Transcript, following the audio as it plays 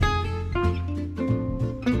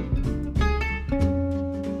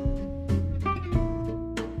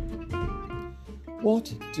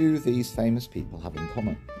What do these famous people have in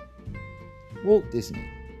common? Walt Disney,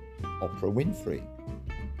 Oprah Winfrey,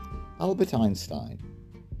 Albert Einstein,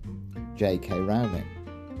 J.K. Rowling.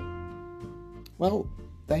 Well,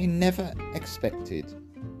 they never expected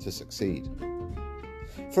to succeed.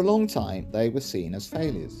 For a long time, they were seen as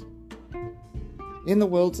failures. In the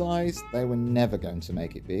world's eyes, they were never going to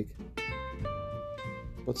make it big.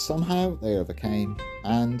 But somehow they overcame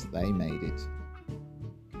and they made it.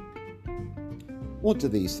 What do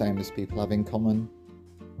these famous people have in common?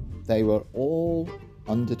 They were all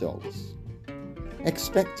underdogs,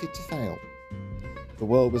 expected to fail. The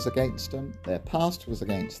world was against them, their past was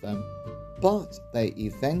against them, but they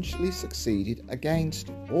eventually succeeded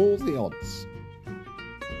against all the odds.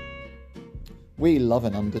 We love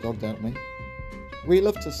an underdog, don't we? We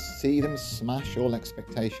love to see them smash all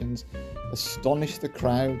expectations, astonish the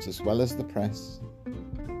crowds as well as the press.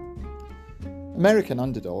 American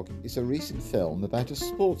Underdog is a recent film about a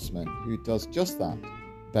sportsman who does just that,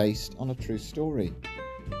 based on a true story.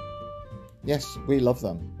 Yes, we love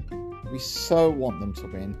them. We so want them to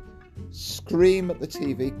win. Scream at the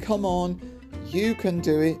TV, come on, you can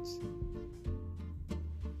do it.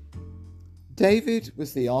 David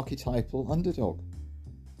was the archetypal underdog.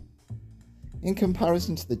 In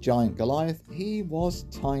comparison to the giant Goliath, he was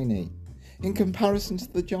tiny. In comparison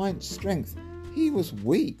to the giant's strength, he was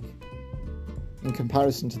weak. In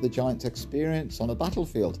comparison to the giant's experience on a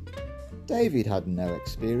battlefield, David had no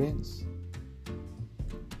experience.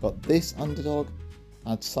 But this underdog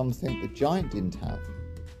had something the giant didn't have.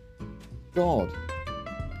 God's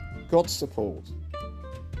support,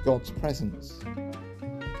 God's presence.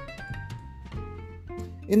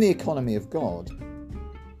 In the economy of God,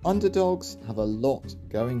 underdogs have a lot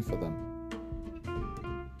going for them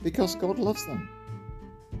because God loves them.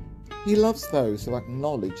 He loves those who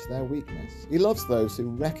acknowledge their weakness. He loves those who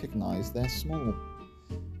recognize they're small.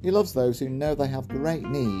 He loves those who know they have great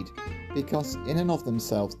need because in and of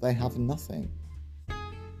themselves they have nothing.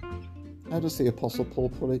 How does the Apostle Paul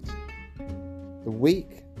put it? The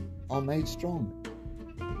weak are made strong,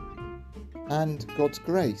 and God's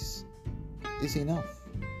grace is enough.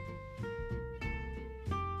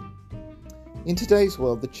 In today's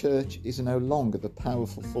world, the church is no longer the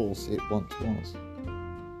powerful force it once was.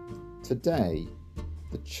 Today,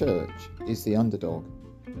 the church is the underdog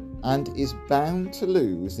and is bound to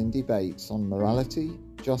lose in debates on morality,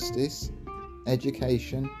 justice,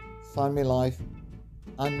 education, family life,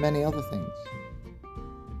 and many other things.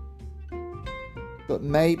 But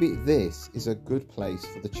maybe this is a good place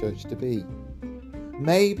for the church to be.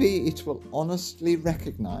 Maybe it will honestly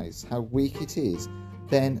recognise how weak it is,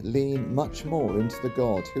 then lean much more into the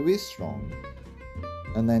God who is strong,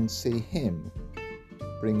 and then see Him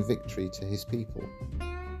bring victory to His people.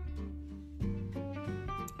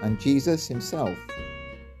 And Jesus Himself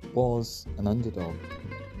was an underdog.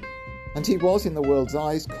 And He was, in the world's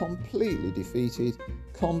eyes, completely defeated,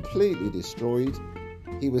 completely destroyed.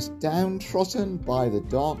 He was downtrodden by the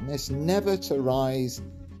darkness, never to rise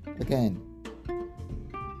again.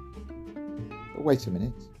 But wait a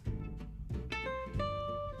minute.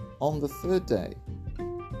 On the third day,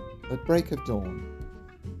 at break of dawn,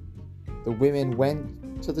 the women went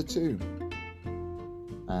to the tomb,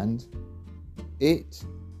 and it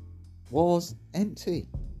was empty.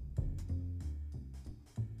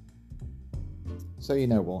 So you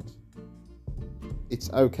know what?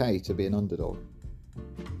 It's okay to be an underdog.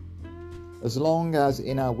 As long as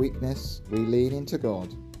in our weakness we lean into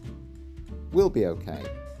God, we'll be okay.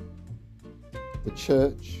 The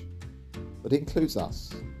church, that includes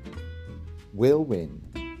us, will win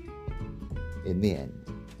in the end.